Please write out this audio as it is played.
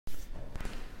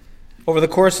Over the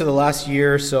course of the last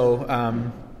year or so,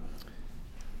 I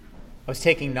was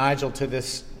taking Nigel to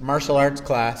this martial arts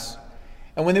class.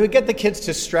 And when they would get the kids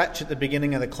to stretch at the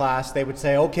beginning of the class, they would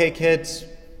say, "Okay, kids,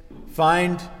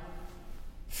 find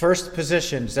first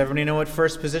position." Does everybody know what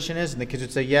first position is? And the kids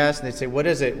would say yes. And they'd say, "What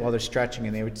is it?" While they're stretching.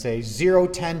 And they would say, "Zero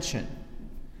tension."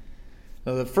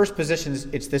 So the first position is,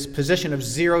 it's this position of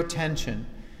zero tension,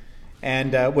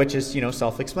 and which is,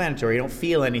 self-explanatory. You don't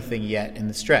feel anything yet in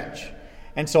the stretch.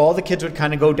 And so all the kids would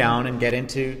kind of go down and get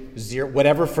into zero,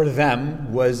 whatever for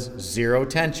them was zero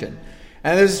tension.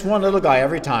 And there's this one little guy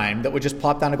every time that would just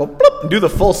plop down and go, bloop, and do the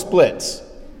full splits.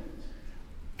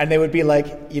 And they would be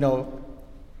like,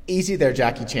 "Easy there,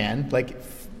 Jackie Chan," like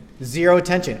zero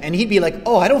tension. And he'd be like,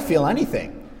 "Oh, I don't feel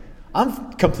anything.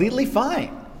 I'm completely fine."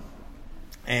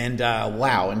 And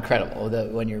wow, incredible.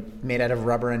 When you're made out of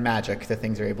rubber and magic, the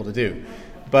things they're able to do.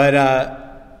 But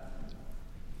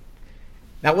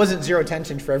that wasn't zero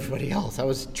tension for everybody else. That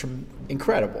was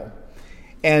incredible.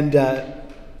 And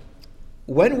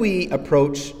when we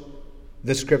approach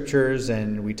the scriptures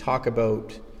and we talk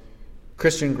about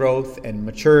Christian growth and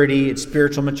maturity and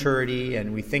spiritual maturity,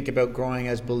 and we think about growing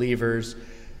as believers,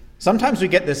 sometimes we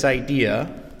get this idea,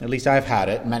 at least I've had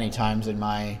it many times in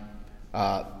my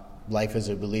life as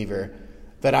a believer,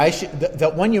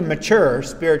 that when you mature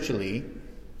spiritually,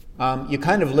 you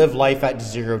kind of live life at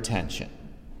zero tension.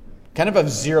 Kind of have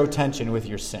zero tension with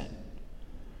your sin.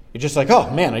 You're just like, "Oh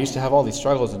man, I used to have all these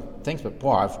struggles and things, but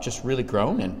boy, I've just really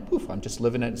grown and poof, I'm just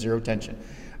living at zero tension."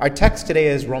 Our text today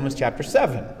is Romans chapter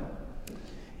 7.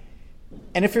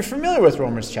 And if you're familiar with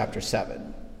Romans chapter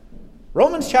 7,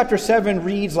 Romans chapter 7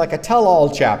 reads like a tell-all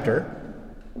chapter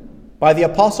by the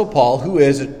Apostle Paul, who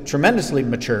is a tremendously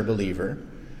mature believer,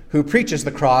 who preaches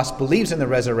the cross, believes in the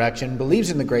resurrection, believes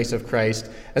in the grace of Christ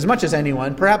as much as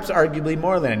anyone, perhaps arguably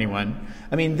more than anyone.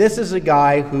 I mean, this is a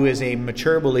guy who is a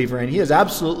mature believer, and he is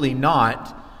absolutely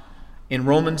not, in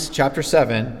Romans chapter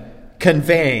 7,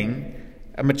 conveying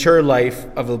a mature life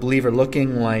of a believer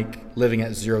looking like living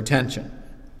at zero tension.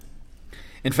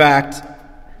 In fact,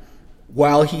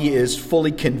 while he is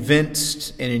fully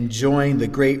convinced and enjoying the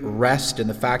great rest and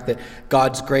the fact that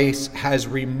God's grace has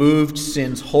removed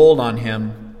sin's hold on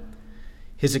him,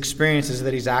 his experience is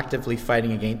that he's actively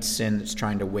fighting against sin that's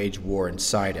trying to wage war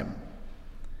inside him.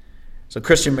 So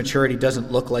Christian maturity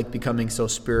doesn't look like becoming so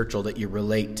spiritual that you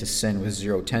relate to sin with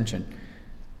zero tension.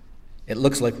 It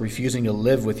looks like refusing to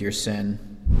live with your sin,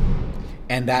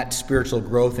 and that spiritual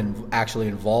growth actually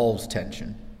involves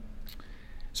tension.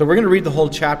 So we're going to read the whole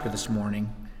chapter this morning,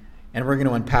 and we're going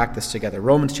to unpack this together.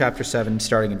 Romans chapter 7,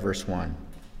 starting in verse 1.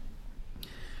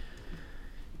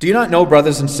 "Do you not know,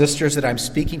 brothers and sisters, that I'm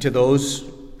speaking to those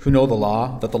who know the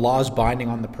law, that the law is binding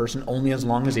on the person only as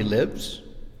long as he lives?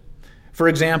 For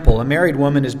example, a married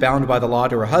woman is bound by the law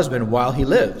to her husband while he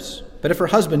lives. But if her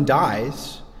husband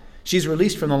dies, she's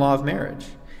released from the law of marriage,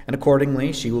 and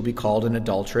accordingly she will be called an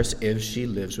adulteress if she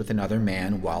lives with another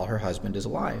man while her husband is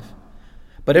alive.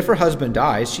 But if her husband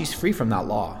dies, she's free from that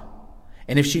law.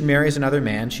 And if she marries another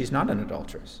man, she's not an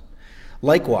adulteress.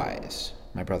 Likewise,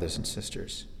 my brothers and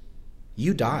sisters,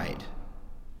 you died.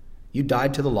 You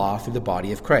died to the law through the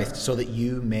body of Christ, so that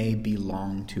you may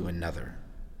belong to another,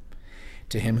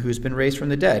 to him who has been raised from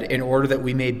the dead, in order that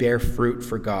we may bear fruit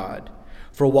for God.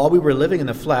 For while we were living in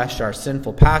the flesh, our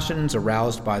sinful passions,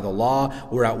 aroused by the law,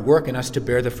 were at work in us to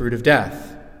bear the fruit of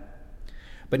death.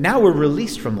 But now we're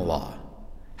released from the law,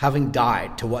 having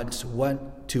died to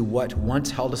what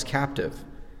once held us captive,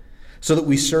 so that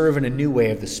we serve in a new way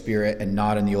of the Spirit and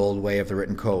not in the old way of the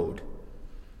written code.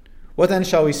 What then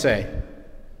shall we say?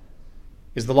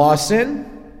 Is the law sin?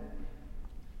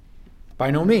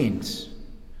 By no means.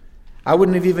 I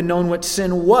wouldn't have even known what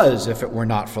sin was if it were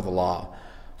not for the law.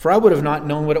 For I would have not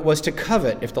known what it was to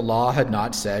covet if the law had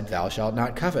not said, 'Thou shalt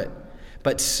not covet.'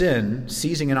 But sin,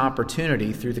 seizing an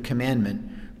opportunity through the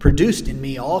commandment, produced in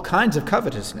me all kinds of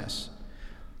covetousness.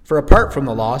 For apart from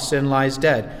the law, sin lies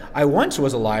dead. I once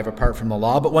was alive apart from the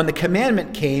law, but when the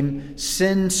commandment came,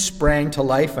 sin sprang to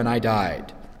life and I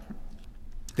died.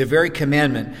 The very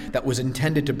commandment that was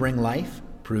intended to bring life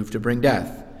proved to bring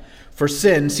death. For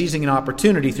sin, seizing an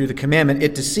opportunity through the commandment,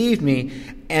 it deceived me,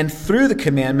 and through the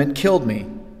commandment killed me.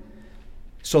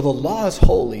 So the law is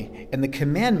holy, and the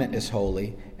commandment is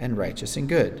holy and righteous and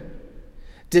good.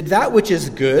 Did that which is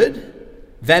good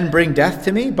then bring death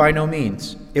to me? By no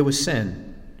means. It was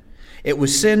sin. It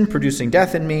was sin producing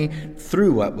death in me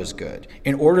through what was good,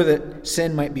 in order that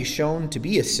sin might be shown to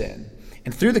be a sin,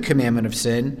 and through the commandment of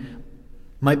sin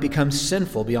might become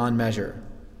sinful beyond measure.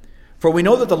 For we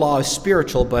know that the law is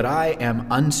spiritual, but I am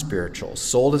unspiritual,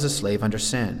 sold as a slave under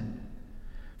sin.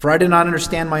 For I do not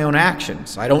understand my own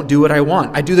actions. I don't do what I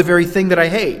want. I do the very thing that I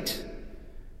hate.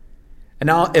 And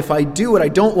now if I do what I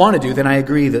don't want to do, then I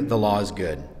agree that the law is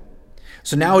good.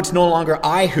 So now it's no longer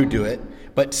I who do it,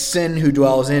 but sin who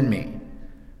dwells in me.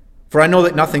 For I know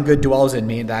that nothing good dwells in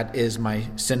me, and that is my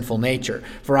sinful nature.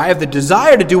 For I have the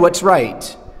desire to do what's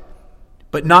right,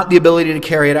 but not the ability to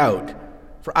carry it out.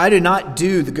 For I do not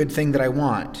do the good thing that I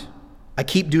want. I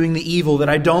keep doing the evil that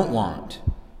I don't want.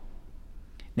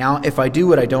 Now, if I do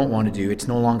what I don't want to do, it's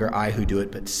no longer I who do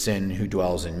it, but sin who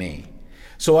dwells in me.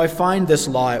 So I find this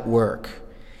law at work.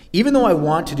 Even though I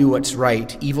want to do what's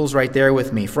right, evil's right there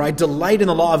with me. For I delight in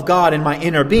the law of God in my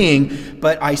inner being,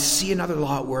 but I see another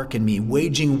law at work in me,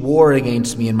 waging war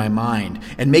against me in my mind,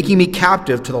 and making me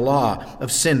captive to the law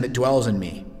of sin that dwells in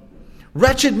me.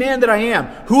 Wretched man that I am,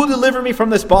 who will deliver me from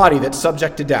this body that's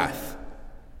subject to death?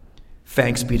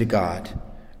 Thanks be to God,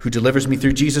 who delivers me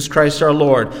through Jesus Christ our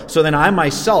Lord. So then I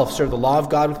myself serve the law of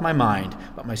God with my mind,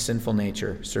 but my sinful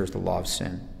nature serves the law of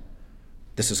sin.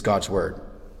 This is God's word.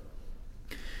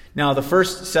 Now, the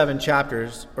first 7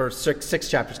 chapters, or 6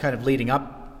 chapters kind of leading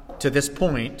up to this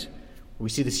point, we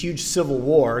see this huge civil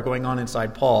war going on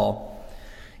inside Paul.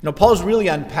 Paul's really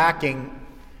unpacking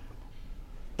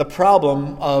the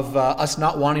problem of us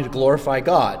not wanting to glorify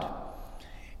God.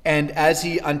 And as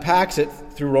he unpacks it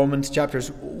through Romans chapters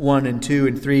 1 and 2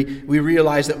 and 3, we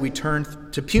realize that we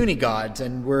turn to puny gods,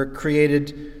 and we're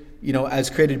created, as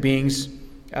created beings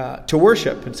to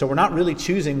worship. And so we're not really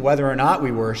choosing whether or not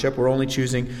we worship. We're only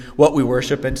choosing what we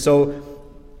worship. And so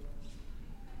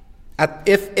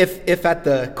if at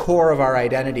the core of our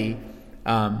identity,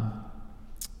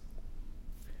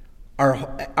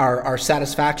 our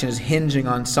satisfaction is hinging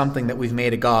on something that we've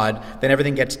made a god, then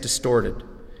everything gets distorted.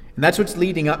 And that's what's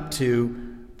leading up to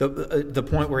the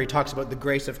point where he talks about the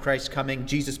grace of Christ coming,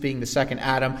 Jesus being the second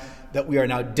Adam, that we are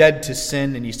now dead to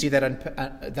sin. And you see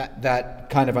that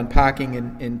kind of unpacking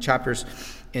in chapters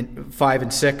 5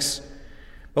 and 6.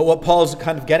 But what Paul's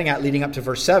kind of getting at leading up to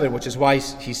verse 7, which is why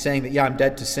he's saying that, I'm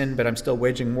dead to sin, but I'm still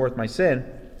waging war with my sin,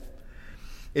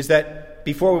 is that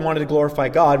before we wanted to glorify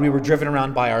God, we were driven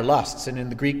around by our lusts. And in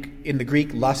the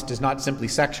Greek, lust is not simply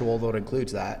sexual, though it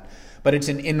includes that, but it's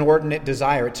an inordinate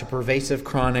desire. It's a pervasive,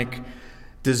 chronic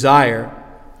desire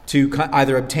to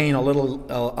either obtain a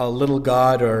little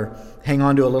god or hang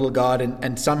on to a little god,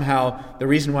 and somehow the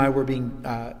reason why we're being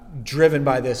driven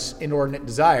by this inordinate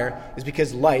desire is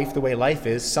because life, the way life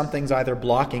is, something's either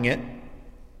blocking it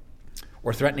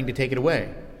or threatening to take it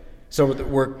away. So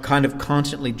we're kind of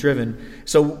constantly driven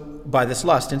by this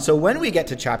lust. And so when we get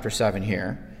to chapter 7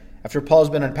 here, after Paul's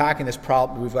been unpacking this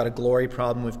problem, we've got a glory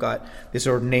problem, we've got this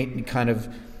ornate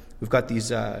we've got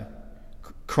these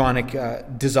chronic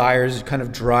desires kind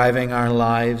of driving our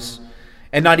lives,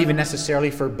 and not even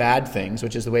necessarily for bad things,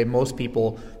 which is the way most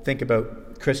people think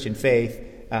about Christian faith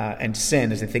and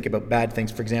sin, as they think about bad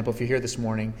things. For example, if you're here this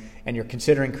morning and you're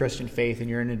considering Christian faith and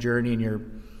you're in a journey and you're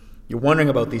wondering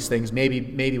about these things,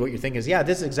 maybe what you're thinking is,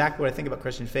 this is exactly what I think about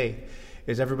Christian faith,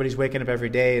 is everybody's waking up every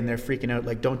day and they're freaking out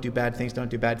like, don't do bad things.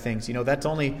 That's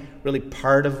only really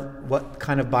part of what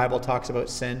kind of Bible talks about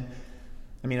sin.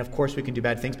 I mean, of course we can do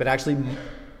bad things, but actually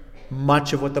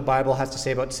much of what the Bible has to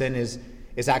say about sin is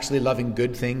actually loving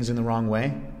good things in the wrong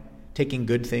way, taking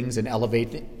good things and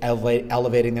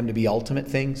elevating them to be ultimate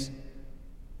things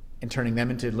and turning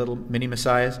them into little mini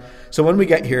messiahs. So when we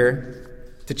get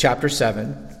here to chapter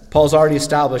 7, Paul's already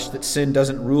established that sin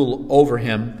doesn't rule over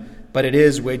him, but it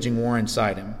is waging war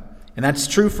inside him. And that's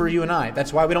true for you and I.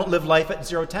 That's why we don't live life at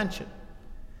zero tension.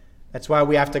 That's why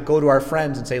we have to go to our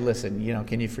friends and say, listen,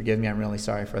 can you forgive me? I'm really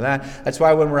sorry for that. That's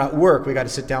why when we're at work, we got to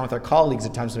sit down with our colleagues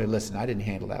at times and say, listen, I didn't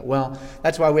handle that well.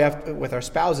 That's why we have with our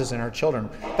spouses and our children.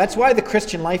 That's why the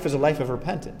Christian life is a life of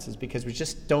repentance, is because we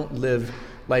just don't live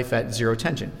life at zero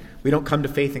tension. We don't come to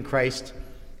faith in Christ,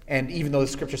 and even though the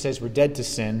scripture says we're dead to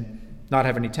sin, not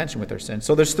have any tension with our sin.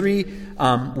 So there's 3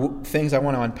 things I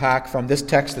want to unpack from this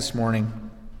text this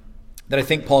morning that I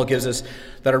think Paul gives us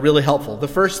that are really helpful. The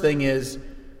first thing is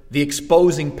the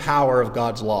exposing power of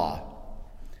God's law.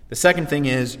 The second thing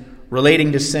is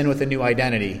relating to sin with a new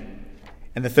identity.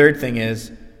 And the third thing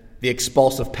is the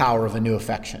expulsive power of a new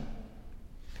affection.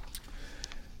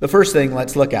 The first thing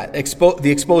let's look at,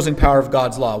 the exposing power of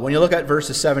God's law. When you look at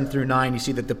verses 7 through 9, you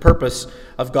see that the purpose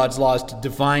of God's law is to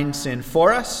define sin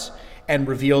for us and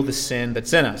reveal the sin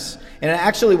that's in us. And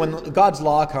actually, when God's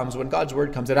law comes, when God's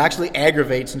word comes, it actually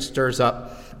aggravates and stirs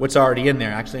up what's already in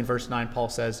there. Actually, in verse 9, Paul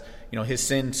says, his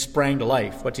sin sprang to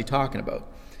life. What's he talking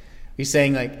about? He's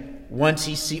saying, once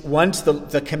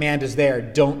the command is there,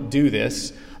 don't do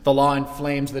this, The law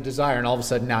inflames the desire, and all of a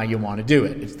sudden now you want to do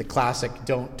it. It's the classic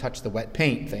don't touch the wet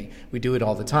paint thing. We do it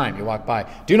all the time. You walk by,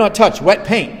 do not touch wet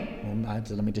paint. Well,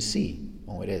 let me just see.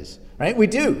 Oh, it is. Right? We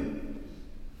do.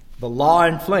 The law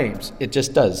inflames. It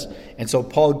just does. And so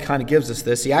Paul kind of gives us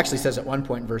this. He actually says at one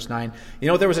point in verse 9,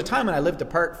 there was a time when I lived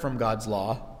apart from God's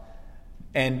law.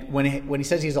 And when he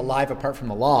says he's alive apart from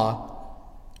the law,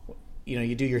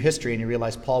 you do your history and you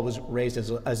realize Paul was raised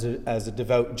as a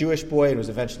devout Jewish boy and was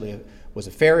eventually was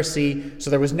a Pharisee. So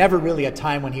there was never really a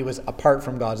time when he was apart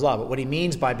from God's law. But what he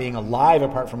means by being alive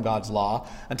apart from God's law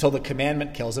until the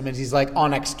commandment kills him is he's like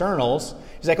on externals.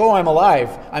 He's like, oh, I'm alive.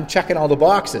 I'm checking all the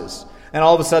boxes. And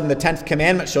all of a sudden the 10th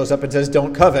commandment shows up and says,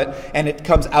 don't covet. And it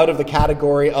comes out of the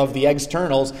category of the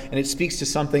externals, and it speaks to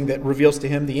something that reveals to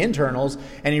him the internals.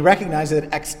 And he recognizes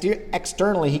that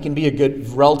externally he can be a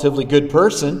relatively good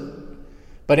person,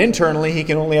 but internally he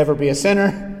can only ever be a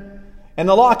sinner. And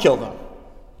the law killed him.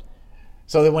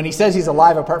 So that when he says he's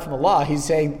alive apart from the law, he's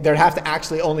saying you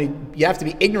have to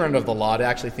be ignorant of the law to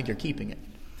actually think you're keeping it.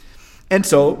 And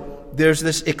so there's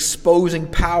this exposing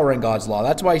power in God's law.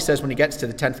 That's why he says when he gets to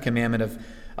the 10th commandment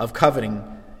of coveting,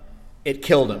 it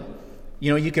killed him.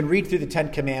 You can read through the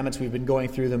 10 commandments. We've been going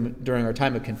through them during our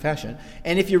time of confession.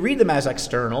 And if you read them as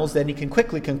externals, then you can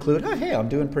quickly conclude, oh, hey, I'm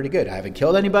doing pretty good. I haven't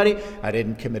killed anybody. I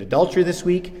didn't commit adultery this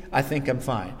week. I think I'm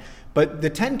fine. But the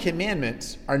 10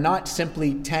 commandments are not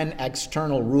simply 10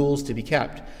 external rules to be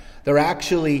kept. They're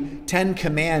actually 10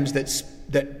 commands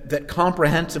that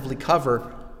comprehensively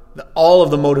cover all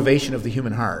of the motivation of the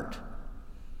human heart.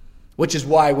 Which is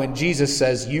why when Jesus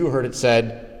says, you heard it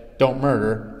said, don't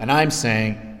murder, and I'm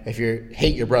saying, if you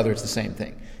hate your brother, it's the same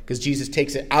thing. Because Jesus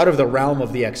takes it out of the realm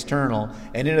of the external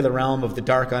and into the realm of the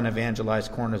dark,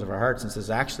 unevangelized corners of our hearts and says,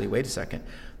 actually, wait a second,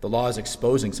 the law is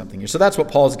exposing something here. So that's what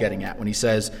Paul's getting at when he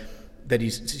says that he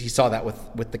saw that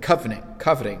with the coveting.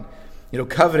 Coveting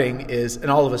is, and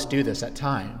all of us do this at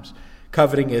times,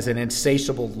 coveting is an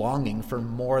insatiable longing for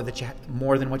more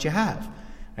than what you have.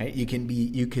 Right? You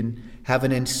can have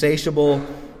an insatiable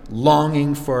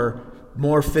longing for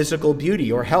more physical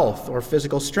beauty or health or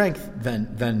physical strength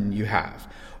than you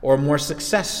have, or more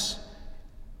success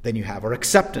than you have, or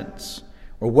acceptance,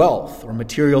 or wealth, or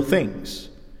material things.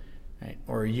 Right?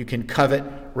 Or you can covet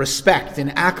respect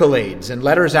and accolades and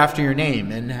letters after your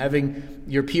name and having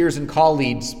your peers and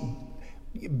colleagues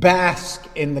bask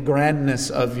in the grandness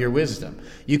of your wisdom.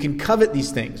 You can covet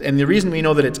these things. And the reason we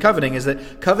know that it's coveting is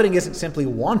that coveting isn't simply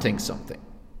wanting something.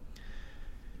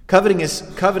 Coveting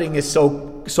is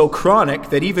so chronic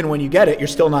that even when you get it, you're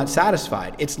still not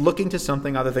satisfied. It's looking to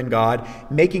something other than God,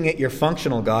 making it your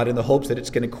functional God in the hopes that it's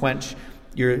going to quench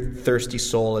your thirsty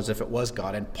soul as if it was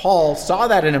God. And Paul saw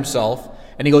that in himself,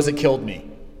 and he goes, it killed me.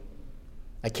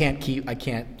 I can't keep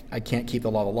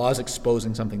the law. The law is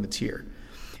exposing something that's here.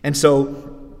 And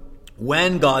so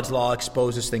when God's law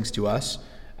exposes things to us,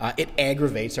 it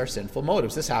aggravates our sinful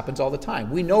motives. This happens all the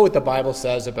time. We know what the Bible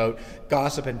says about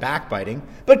gossip and backbiting,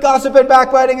 but gossip and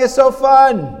backbiting is so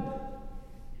fun.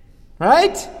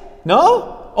 Right?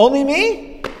 No? Only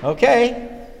me? Okay.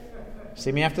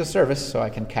 See me after the service so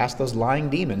I can cast those lying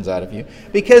demons out of you.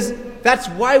 Because that's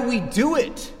why we do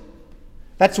it.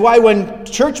 That's why when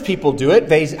church people do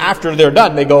it, after they're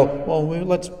done, they go, well,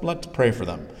 let's pray for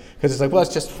them. Because it's like, well,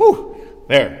 it's just,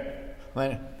 there.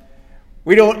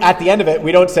 We don't, at the end of it,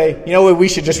 we don't say, we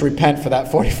should just repent for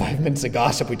that 45 minutes of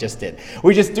gossip we just did.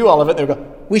 We just do all of it. They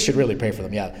go, we should really pray for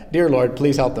them. Yeah. Dear Lord,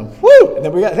 please help them. Woo! And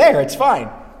then we got there. It's fine.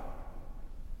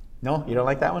 No? You don't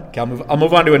like that one? Okay, I'll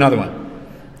move on to another one.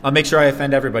 I'll make sure I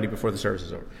offend everybody before the service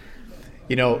is over.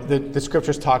 The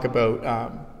scriptures talk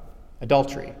about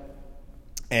adultery.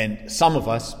 And some of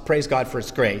us, praise God for His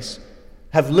grace,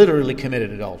 have literally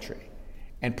committed adultery.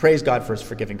 And praise God for His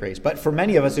forgiving grace. But for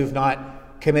many of us who've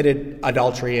not committed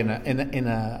adultery in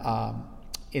a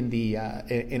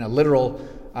literal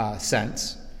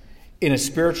sense, in a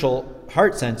spiritual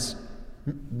heart sense,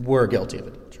 we're guilty of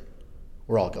adultery.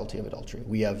 We're all guilty of adultery.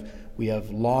 We have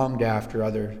longed after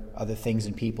other things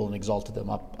and people and exalted them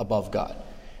up above God.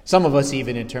 Some of us,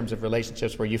 even in terms of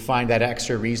relationships where you find that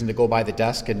extra reason to go by the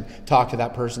desk and talk to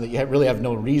that person that you really have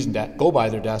no reason to go by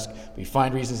their desk, but you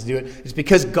find reasons to do it. It's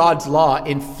because God's law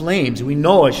inflames. We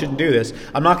know I shouldn't do this.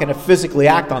 I'm not going to physically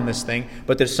act on this thing,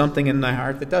 but there's something in my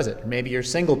heart that does it. Maybe you're a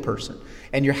single person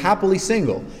and you're happily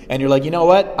single and you're like, you know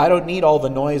what? I don't need all the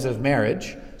noise of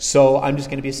marriage, so I'm just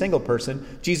going to be a single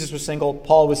person. Jesus was single.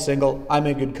 Paul was single. I'm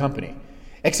in good company.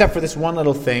 Except for this one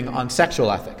little thing on sexual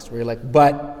ethics where you're like,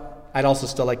 but I'd also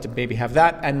still like to maybe have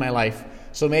that in my life.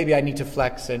 So maybe I need to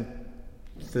flex and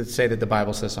to say that the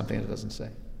Bible says something it doesn't say.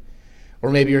 Or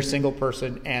maybe you're a single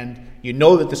person and you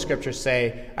know that the scriptures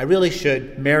say, I really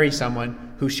should marry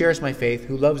someone who shares my faith,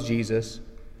 who loves Jesus,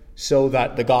 so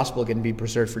that the gospel can be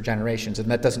preserved for generations. And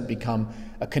that doesn't become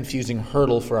a confusing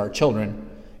hurdle for our children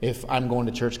if I'm going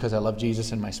to church because I love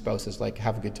Jesus and my spouse is like,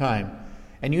 have a good time.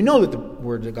 And you know that the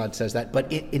word of God says that,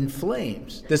 but it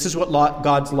inflames. This is what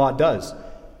God's law does.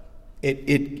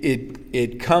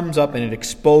 It comes up and it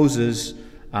exposes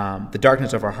the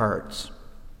darkness of our hearts.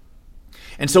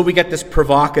 And so we get this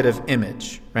provocative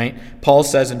image, right? Paul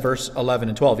says in verse 11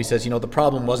 and 12, he says, the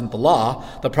problem wasn't the law,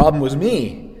 the problem was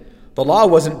me. The law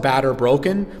wasn't bad or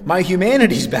broken, my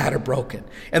humanity's bad or broken.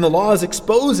 And the law is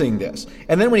exposing this.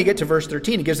 And then when you get to verse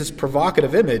 13, he gives this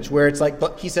provocative image where it's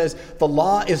like, he says, the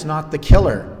law is not the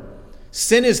killer.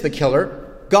 Sin is the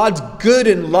killer. God's good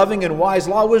and loving and wise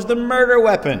law was the murder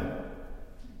weapon.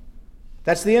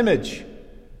 That's the image.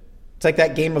 It's like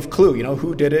that game of Clue,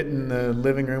 who did it in the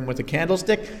living room with a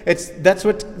candlestick? That's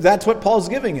what Paul's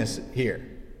giving us here.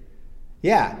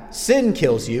 Yeah, sin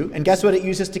kills you, and guess what it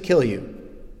uses to kill you?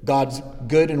 God's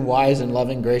good and wise and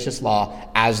loving, gracious law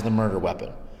as the murder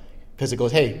weapon. Because it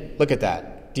goes, hey, look at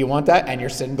that. Do you want that? And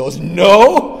your sin goes,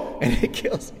 no! And it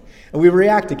kills you. And we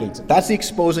react against it. That's the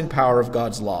exposing power of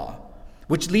God's law,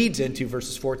 which leads into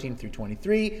verses 14 through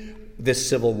 23, this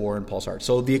civil war in Paul's heart.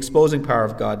 So the exposing power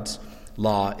of God's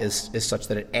law is such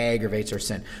that it aggravates our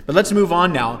sin. But let's move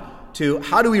on now to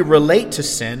how do we relate to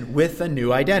sin with a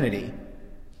new identity.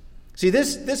 See,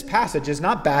 this passage is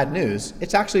not bad news.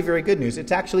 It's actually very good news.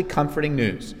 It's actually comforting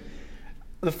news.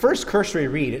 The first cursory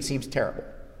read, it seems terrible.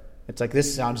 It's like,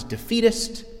 this sounds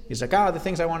defeatist. He's like, the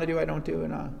things I want to do, I don't do.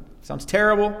 And it sounds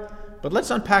terrible. But let's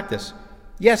unpack this.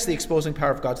 Yes, the exposing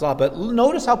power of God's law, but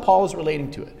notice how Paul is relating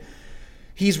to it.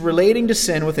 He's relating to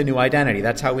sin with a new identity.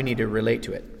 That's how we need to relate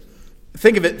to it.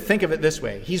 Think of it this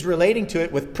way. He's relating to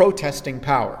it with protesting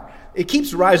power. It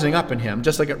keeps rising up in him,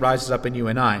 just like it rises up in you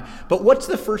and I. But what's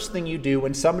the first thing you do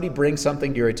when somebody brings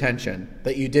something to your attention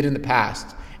that you did in the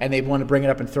past and they want to bring it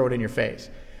up and throw it in your face?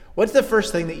 What's the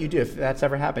first thing that you do if that's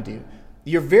ever happened to you?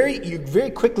 You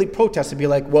very quickly protest and be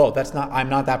like, whoa, I'm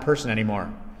not that person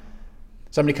anymore.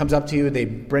 Somebody comes up to you, they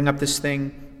bring up this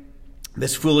thing,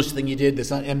 this foolish thing you did,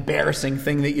 this embarrassing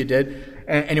thing that you did,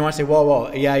 and you want to say, whoa,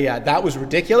 yeah, that was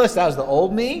ridiculous, that was the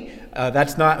old me,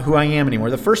 that's not who I am anymore.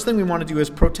 The first thing we want to do is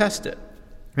protest it,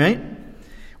 right?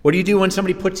 What do you do when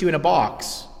somebody puts you in a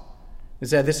box? They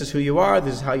say, this is who you are,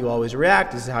 this is how you always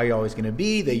react, this is how you're always going to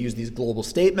be. They use these global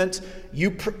statements.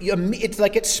 It's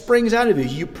like it springs out of you.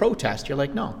 You protest. You're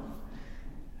like, no.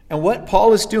 And what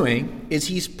Paul is doing is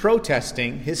he's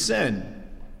protesting his sin.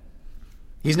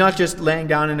 He's not just laying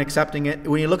down and accepting it.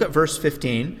 When you look at verse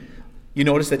 15, you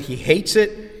notice that he hates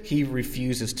it. He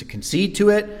refuses to concede to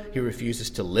it. He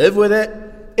refuses to live with it.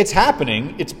 It's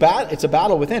happening. It's a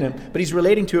battle within him, but he's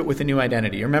relating to it with a new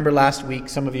identity. Remember last week,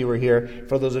 some of you were here.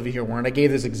 For those of you who weren't, I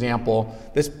gave this example,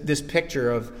 this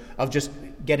picture of just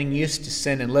getting used to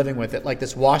sin and living with it, like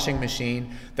this washing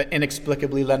machine that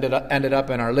inexplicably ended up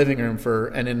in our living room for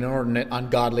an inordinate,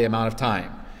 ungodly amount of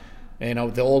time.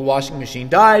 The old washing machine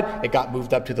died. It got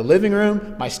moved up to the living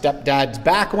room. My stepdad's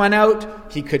back went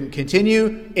out. He couldn't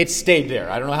continue. It stayed there.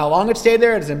 I don't know how long it stayed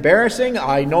there. It's embarrassing.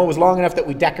 I know it was long enough that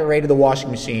we decorated the washing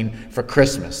machine for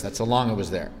Christmas. That's how long it was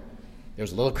there. There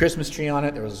was a little Christmas tree on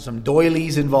it. There was some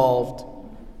doilies involved.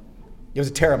 It was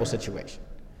a terrible situation.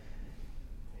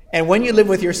 And when you live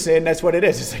with your sin, that's what it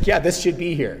is. It's like, yeah, this should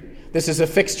be here. This is a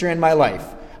fixture in my life.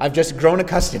 I've just grown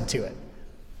accustomed to it.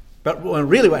 But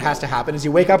really what has to happen is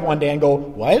you wake up one day and go,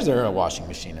 why is there a washing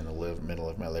machine in the middle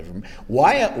of my living room?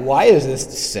 Why is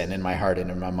this sin in my heart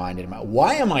and in my mind?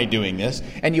 Why am I doing this?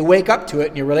 And you wake up to it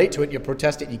and you relate to it and you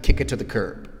protest it and you kick it to the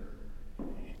curb.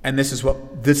 And this is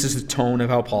the tone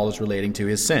of how Paul is relating to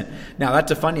his sin. Now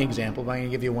that's a funny example, but I'm going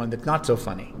to give you one that's not so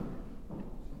funny.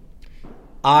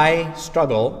 I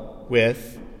struggle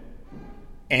with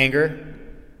anger,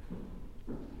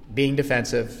 being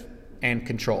defensive, and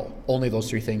control. Only those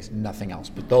three things, nothing else.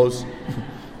 But those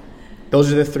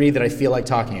are the three that I feel like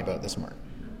talking about this morning.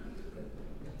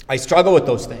 I struggle with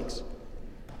those things.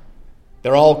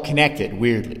 They're all connected,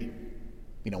 weirdly.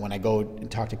 When I go and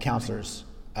talk to counselors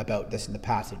about this in the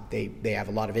past, they have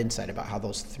a lot of insight about how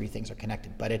those three things are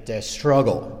connected. But it's a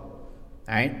struggle,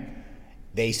 right?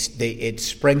 It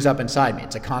springs up inside me.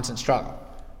 It's a constant struggle.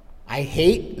 I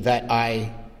hate that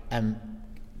I am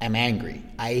angry.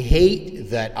 I hate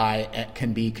that I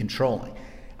can be controlling.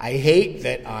 I hate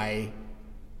that I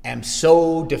am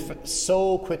so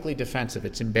quickly defensive.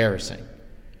 It's embarrassing.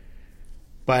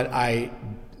 But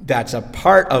that's a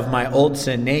part of my old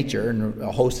sin nature and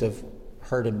a host of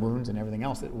hurt and wounds and everything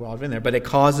else that we've all been there. But it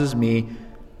causes me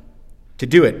to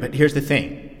do it. But here's the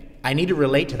thing. I need to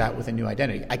relate to that with a new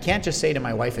identity. I can't just say to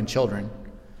my wife and children,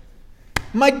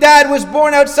 my dad was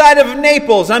born outside of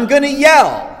Naples. I'm going to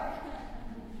yell.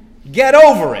 Get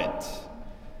over it.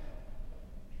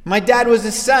 My dad was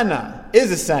is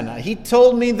a Senna. He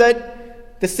told me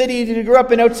that the city he grew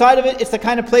up in, outside of it, it's the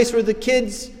kind of place where the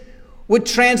kids would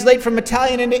translate from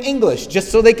Italian into English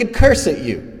just so they could curse at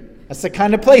you. That's the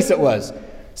kind of place it was.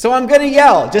 So I'm going to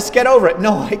yell. Just get over it.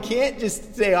 No, I can't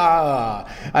just say,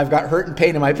 I've got hurt and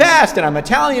pain in my past, and I'm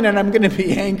Italian, and I'm going to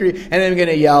be angry, and I'm going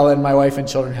to yell, and my wife and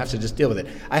children have to just deal with it.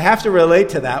 I have to relate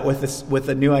to that with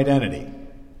a new identity.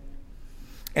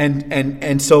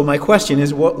 And so my question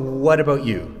is, what about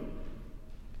you?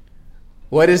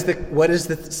 What is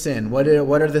the sin? What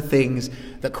are the things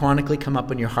that chronically come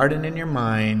up in your heart and in your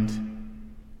mind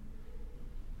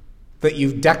that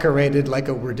you've decorated like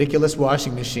a ridiculous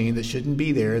washing machine that shouldn't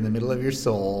be there in the middle of your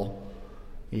soul?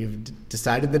 You've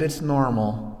decided that it's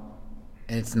normal,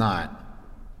 and it's not.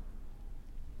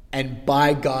 And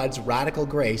by God's radical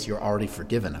grace, you're already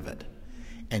forgiven of it.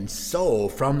 And so,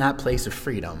 from that place of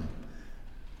freedom,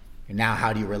 now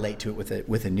how do you relate to it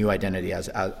with a new identity,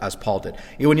 as Paul did?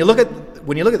 When you look at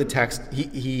the text,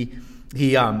 he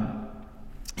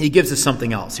gives us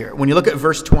something else here. When you look at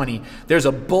verse 20, there's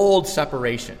a bold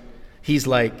separation. He's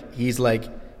like,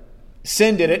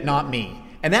 sin did it, not me.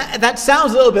 And that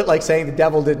sounds a little bit like saying the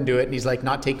devil didn't do it, and he's like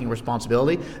not taking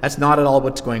responsibility. That's not at all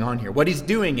what's going on here. What he's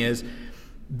doing is,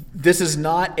 this is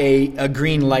not a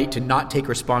green light to not take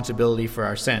responsibility for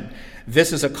our sin.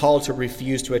 This is a call to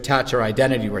refuse to attach our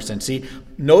identity to our sin. See,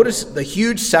 notice the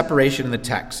huge separation in the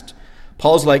text.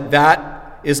 Paul's like,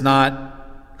 that is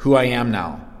not who I am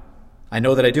now. I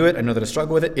know that I do it. I know that I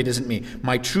struggle with it. It isn't me.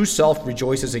 My true self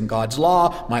rejoices in God's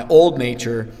law. My old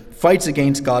nature fights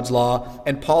against God's law.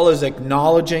 And Paul is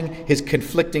acknowledging his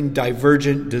conflicting,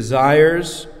 divergent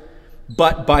desires.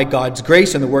 But by God's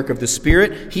grace and the work of the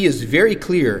Spirit, he is very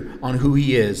clear on who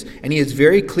he is. And he is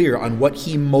very clear on what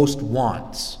he most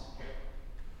wants.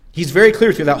 He's very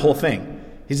clear through that whole thing.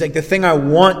 He's like, the thing I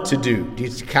want to do. Do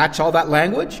you catch all that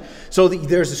language? So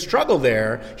there's a struggle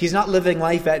there. He's not living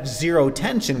life at zero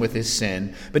tension with his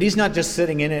sin, but he's not just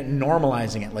sitting in it and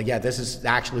normalizing it. Like, yeah, this is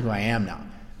actually who I am now.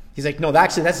 He's like, no,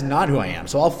 actually, that's not who I am.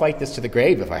 So I'll fight this to the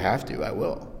grave if I have to. I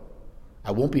will.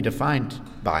 I won't be defined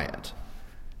by it.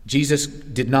 Jesus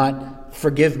did not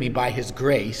forgive me by his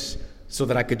grace so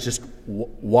that I could just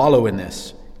wallow in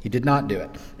this. He did not do it.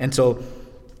 And so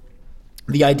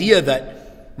the idea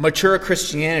that mature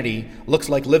Christianity looks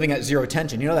like living at zero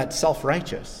tension, that's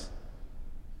self-righteous.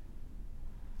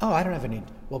 Oh, I don't have any.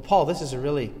 Well, Paul, this is a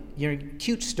really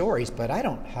cute stories, but I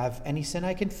don't have any sin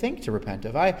I can think to repent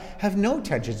of. I have no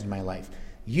tensions in my life.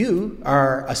 You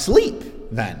are asleep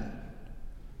then.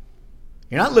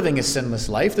 You're not living a sinless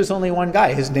life. There's only one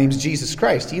guy. His name's Jesus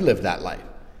Christ. He lived that life.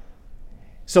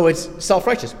 So it's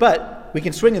self-righteous. But we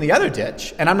can swing in the other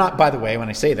ditch. And I'm not, by the way, when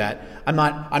I say that, I'm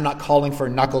not calling for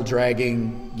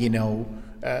knuckle-dragging,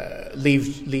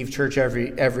 leave church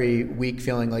every week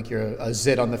feeling like you're a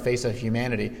zit on the face of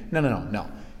humanity. No.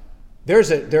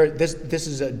 This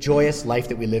is a joyous life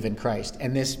that we live in Christ.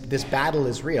 And this battle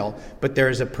is real, but there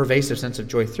is a pervasive sense of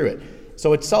joy through it.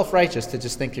 So it's self-righteous to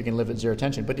just think you can live at zero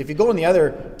tension. But if you go in the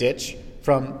other ditch,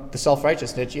 from the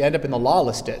self-righteous ditch, you end up in the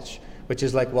lawless ditch, which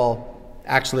is like, well,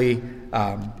 actually,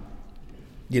 I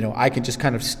can just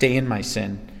kind of stay in my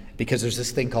sin because there's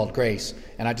this thing called grace,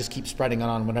 and I just keep spreading it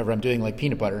on whenever I'm doing like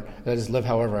peanut butter. I just live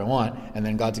however I want, and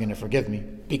then God's going to forgive me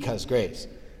because grace.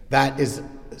 That is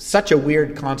such a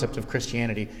weird concept of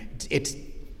Christianity. It's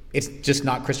just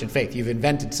not Christian faith. You've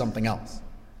invented something else.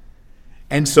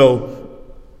 And so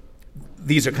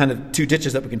these are kind of two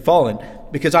ditches that we can fall in,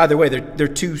 because either way, they're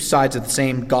two sides of the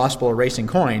same gospel or racing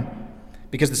coin,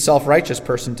 because the self-righteous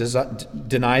person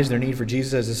denies their need for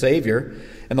Jesus as a Savior,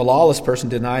 and the lawless person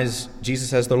denies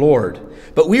Jesus as the Lord.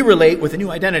 But we relate with a new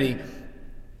identity,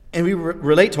 and we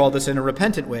relate to all this in a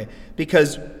repentant way,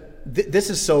 because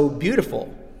this is so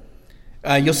beautiful.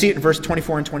 You'll see it in verse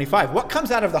 24 and 25. What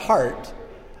comes out of the heart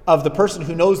of the person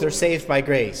who knows they're saved by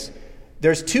grace?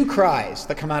 There's two cries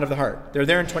that come out of the heart. They're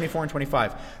there in 24 and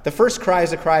 25. The first cry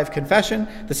is a cry of confession.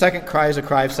 The second cry is a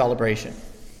cry of celebration.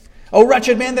 Oh,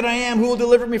 wretched man that I am, who will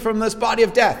deliver me from this body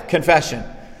of death? Confession.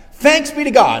 Thanks be to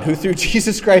God, who through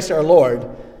Jesus Christ our Lord,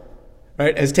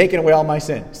 right, has taken away all my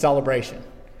sin. Celebration.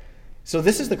 So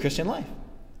this is the Christian life.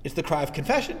 It's the cry of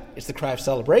confession. It's the cry of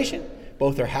celebration.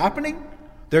 Both are happening.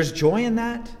 There's joy in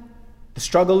that. The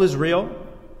struggle is real.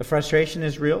 The frustration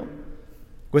is real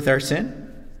with our sin.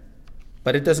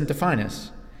 But it doesn't define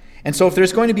us. And so if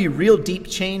there's going to be real deep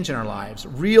change in our lives,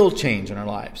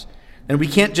 then we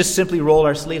can't just simply roll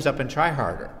our sleeves up and try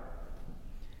harder.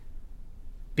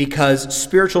 Because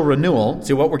spiritual renewal,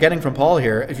 see what we're getting from Paul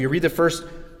here, if you read the first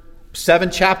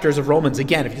 7 chapters of Romans,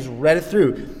 again, if you just read it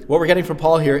through, what we're getting from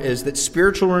Paul here is that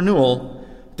spiritual renewal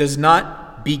does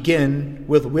not begin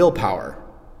with willpower.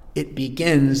 It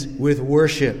begins with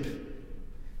worship.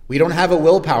 We don't have a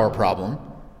willpower problem.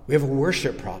 We have a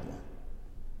worship problem.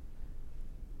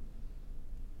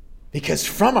 Because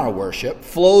from our worship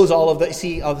flows all of the...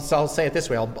 See, I'll say it this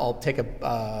way.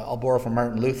 I'll borrow from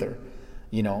Martin Luther.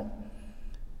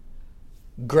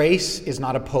 Grace is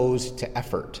not opposed to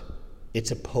effort. It's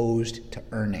opposed to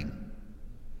earning.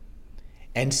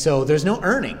 And so there's no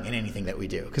earning in anything that we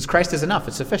do. Because Christ is enough.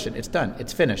 It's sufficient. It's done.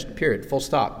 It's finished. Period. Full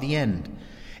stop. The end.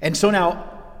 And so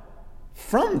now,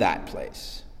 from that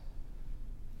place,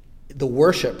 the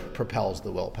worship propels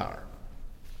the willpower.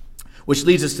 Which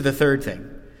leads us to the third thing,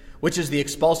 which is the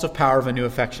expulsive power of a new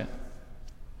affection.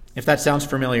 If that sounds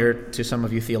familiar to some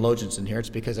of you theologians in here, it's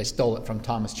because I stole it from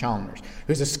Thomas Chalmers,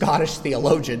 who's a Scottish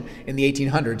theologian in the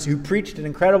 1800s who preached an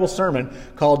incredible sermon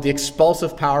called The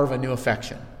Expulsive Power of a New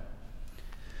Affection.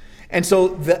 And so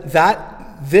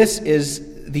this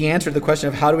is the answer to the question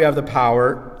of how do we have the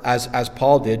power, as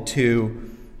Paul did, to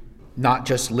not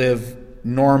just live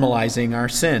normalizing our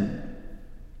sin.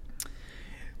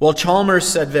 Well, Chalmers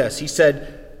said this. He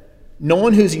said, no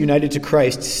one who's united to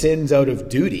Christ sins out of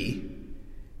duty.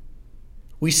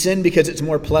 We sin because it's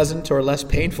more pleasant or less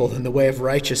painful than the way of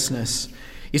righteousness.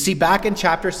 You see, back in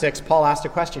chapter 6, Paul asked a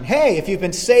question. Hey, if you've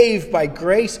been saved by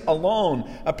grace alone,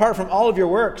 apart from all of your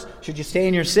works, should you stay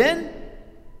in your sin?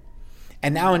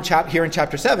 And now here in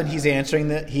chapter 7, he's answering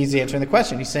the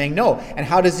question. He's saying no. And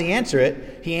how does he answer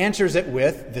it? He answers it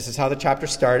with, this is how the chapter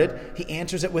started, he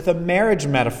answers it with a marriage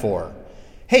metaphor.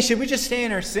 Hey, should we just stay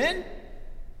in our sin?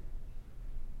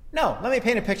 No, let me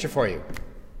paint a picture for you.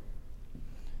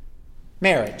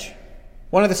 Marriage.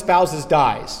 One of the spouses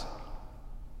dies.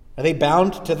 Are they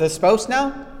bound to the spouse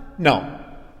now? No.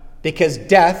 Because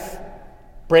death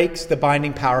breaks the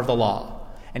binding power of the law.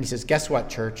 And he says, guess what,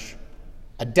 church?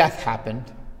 A death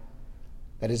happened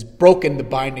that has broken the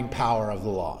binding power of the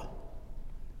law.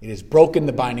 It has broken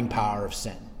the binding power of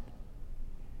sin.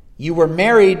 You were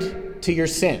married to your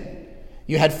sin.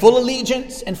 You had full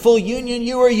allegiance and full union.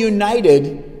 You were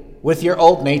united with your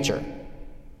old nature.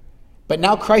 But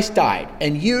now Christ died,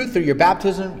 and you, through your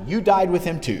baptism, you died with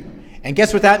him too. And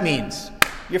guess what that means?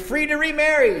 You're free to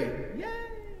remarry. Yay!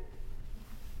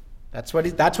 That's what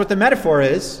the metaphor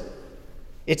is.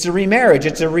 It's a remarriage.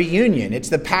 It's a reunion. It's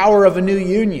the power of a new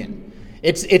union.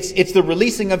 It's the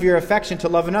releasing of your affection to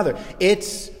love another.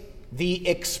 It's the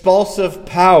expulsive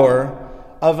power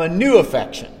of a new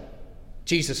affection,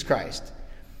 Jesus Christ.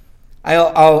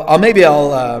 I'm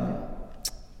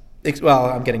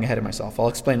getting ahead of myself. I'll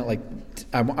explain it like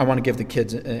I want to give the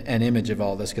kids an image of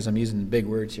all this because I'm using big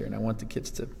words here, and I want the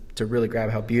kids to really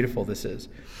grab how beautiful this is.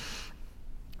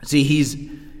 See, he's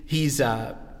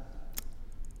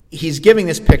giving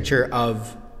this picture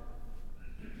of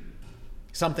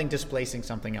something displacing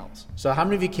something else. So how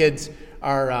many of you kids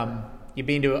are you've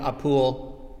been to a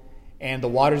pool and the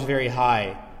water's very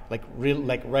high, like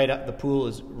right up, the pool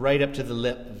is right up to the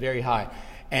lip, very high,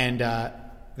 and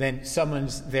then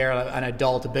someone's there, an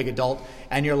adult, a big adult,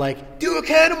 and you're like, do a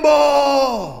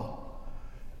cannonball!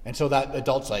 And so that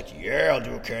adult's like, yeah, I'll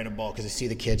do a cannonball, because they see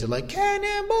the kids are like,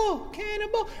 cannonball,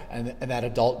 cannonball. And that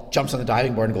adult jumps on the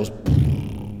diving board and goes,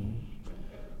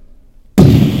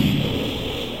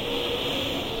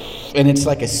 and it's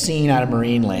like a scene out of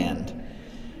Marine Land,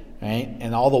 right?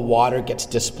 And all the water gets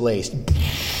displaced.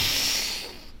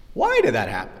 Why did that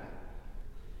happen?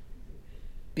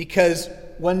 Because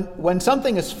when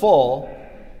something is full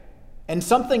and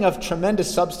something of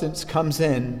tremendous substance comes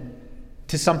in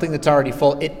to something that's already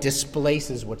full, it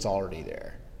displaces what's already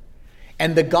there.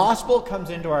 And the gospel comes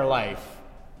into our life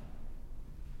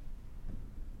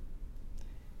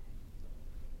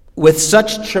with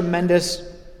such tremendous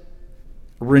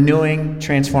renewing,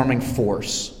 transforming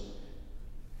force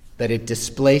that it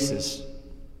displaces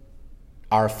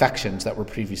our affections that were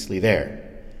previously there.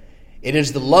 It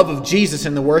is the love of Jesus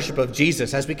and the worship of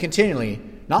Jesus as we continually,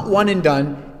 not one and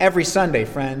done, every Sunday,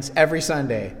 friends, every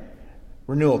Sunday,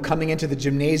 renewal, coming into the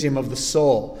gymnasium of the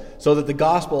soul so that the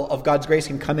gospel of God's grace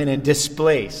can come in and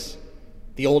displace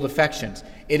the old affections.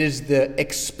 It is the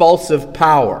expulsive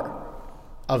power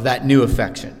of that new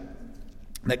affection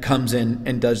that comes in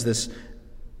and does this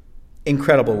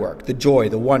incredible work. The joy,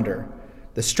 the wonder,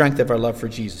 the strength of our love for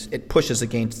Jesus. It pushes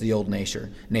against the old nature.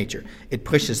 It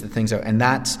pushes the things out. And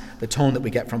that's the tone that we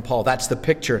get from Paul. That's the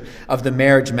picture of the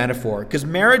marriage metaphor. Because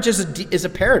marriage is a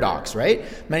paradox, right?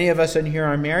 Many of us in here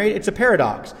are married. It's a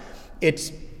paradox. It's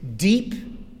deep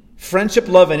friendship,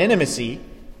 love, and intimacy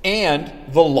and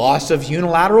the loss of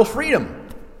unilateral freedom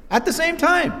at the same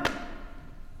time.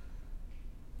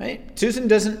 Right? Susan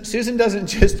doesn't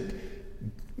just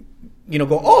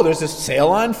go, oh, there's this sale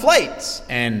on flights,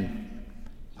 and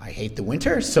I hate the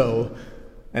winter, and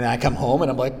then I come home and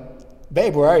I'm like,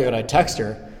 babe, where are you? And I text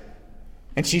her,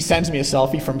 and she sends me a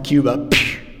selfie from Cuba.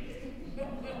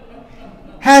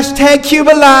 Hashtag Cuba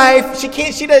life. She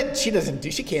can't do that.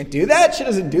 She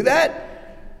doesn't do that.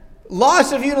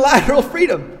 Loss of unilateral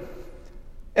freedom.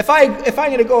 If I'm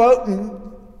going to go out and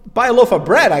buy a loaf of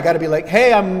bread, I got to be like,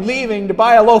 hey, I'm leaving to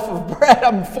buy a loaf of bread.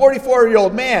 I'm a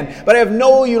 44-year-old man, but I have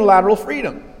no unilateral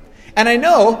freedom. And I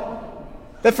know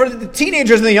that for the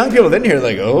teenagers and the young people in here,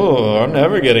 like, oh, I'm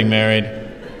never getting married.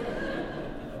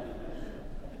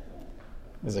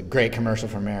 This is a great commercial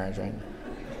for marriage, right?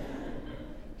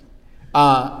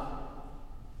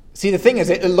 See, the thing is,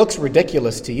 it looks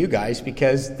ridiculous to you guys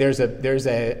because there's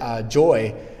a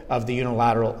joy of the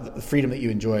unilateral freedom that you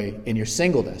enjoy in your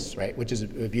singleness, right? Which is a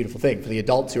beautiful thing. For the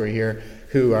adults who are here,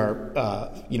 who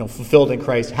are fulfilled in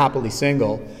Christ, happily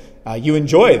single, you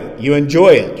enjoy it. You enjoy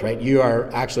it, right? You are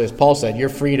actually, as Paul said, you're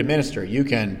free to minister. You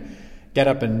can get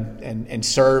up and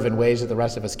serve in ways that the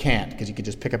rest of us can't, because you can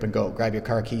just pick up and go, grab your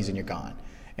car keys, and you're gone.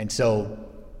 And so,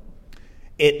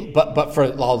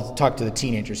 I'll talk to the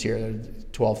teenagers here, the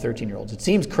 12, 13-year-olds. It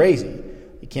seems crazy.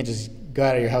 You can't just go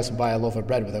out of your house and buy a loaf of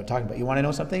bread without talking about it. You want to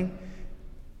know something?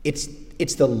 It's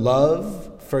the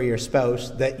love for your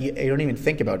spouse that you don't even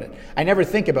think about it. I never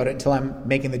think about it until I'm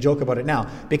making the joke about it now,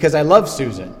 because I love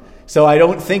Susan. So I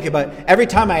don't think about it. Every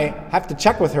time I have to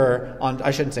check with her on,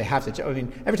 I shouldn't say have to check,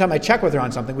 every time I check with her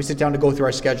on something, we sit down to go through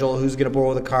our schedule, who's going to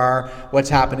borrow the car, what's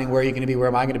happening, where are you going to be, where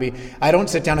am I going to be. I don't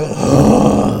sit down and go,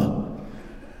 oh,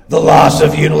 the loss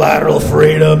of unilateral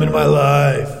freedom in my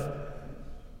life.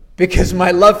 Because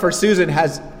my love for Susan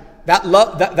has, that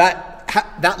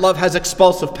love has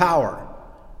expulsive power.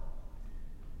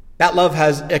 That love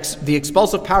has, the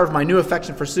expulsive power of my new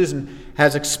affection for Susan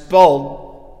has expelled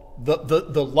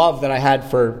the love that I had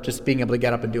for just being able to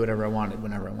get up and do whatever I wanted,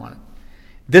 whenever I wanted.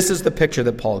 This is the picture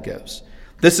that Paul gives.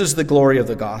 This is the glory of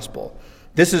the gospel.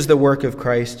 This is the work of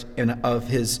Christ and of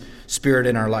his Spirit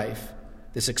in our life.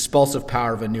 This expulsive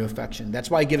power of a new affection. That's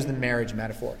why he gives the marriage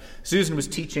metaphor. Susan was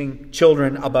teaching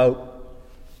children about,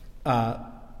 the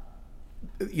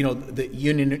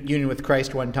union with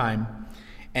Christ one time,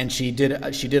 and she did a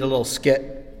little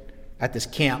skit at this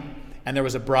camp, and there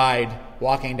was a bride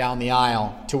walking down the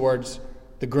aisle towards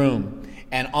the groom.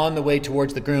 And on the way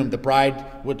towards the groom, the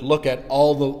bride would look at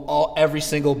every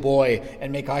single boy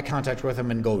and make eye contact with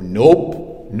him and go,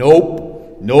 nope,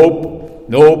 nope, nope,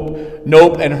 nope,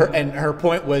 nope. And her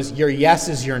point was, your yes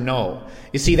is your no.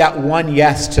 You see, that one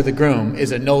yes to the groom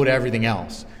is a no to everything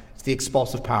else. It's the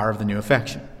expulsive power of the new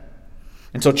affection.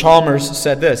 And so Chalmers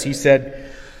said this. He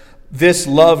said, this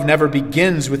love never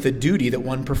begins with a duty that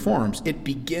one performs. It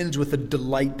begins with a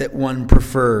delight that one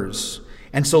prefers.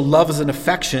 And so love is an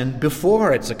affection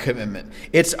before it's a commitment.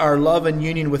 It's our love and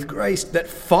union with Christ that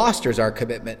fosters our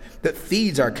commitment, that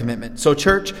feeds our commitment. So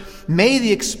church, may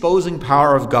the exposing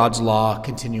power of God's law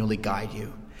continually guide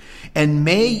you. And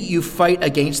may you fight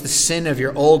against the sin of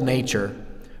your old nature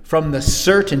from the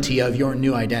certainty of your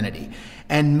new identity.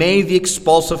 And may the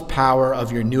expulsive power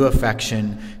of your new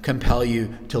affection compel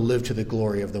you to live to the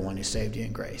glory of the one who saved you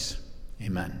in grace.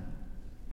 Amen.